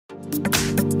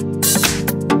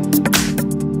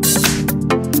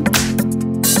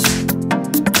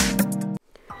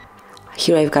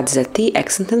Here I've got ZTE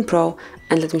Axon Pro,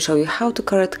 and let me show you how to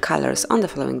correct colors on the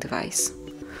following device.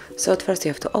 So at first you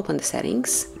have to open the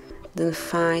settings, then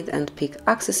find and pick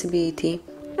accessibility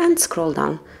and scroll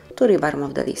down to the bottom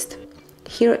of the list.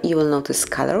 Here you will notice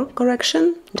color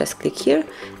correction, just click here,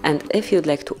 and if you'd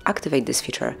like to activate this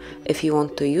feature, if you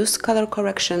want to use color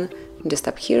correction, just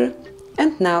tap here,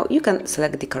 and now you can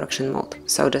select the correction mode.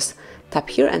 So just tap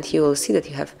here and you will see that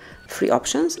you have three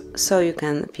options. So you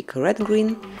can pick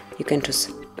red-green, you can choose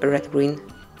red-green,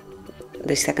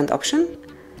 the second option,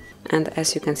 and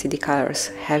as you can see the colors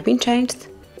have been changed.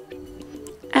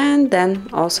 And then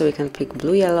also you can pick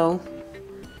blue-yellow,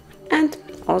 and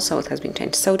also it has been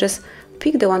changed. So just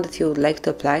pick the one that you would like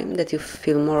to apply, that you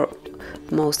feel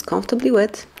most comfortably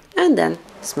with, and then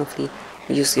smoothly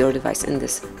use your device in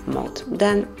this mode.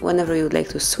 Then whenever you would like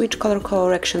to switch color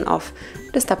correction off,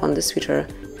 just tap on this switcher,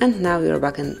 and now you're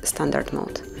back in standard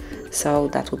mode. So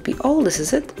that would be all. This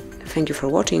is it. Thank you for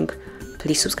watching.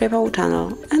 Please subscribe our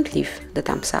channel and leave the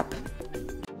thumbs up.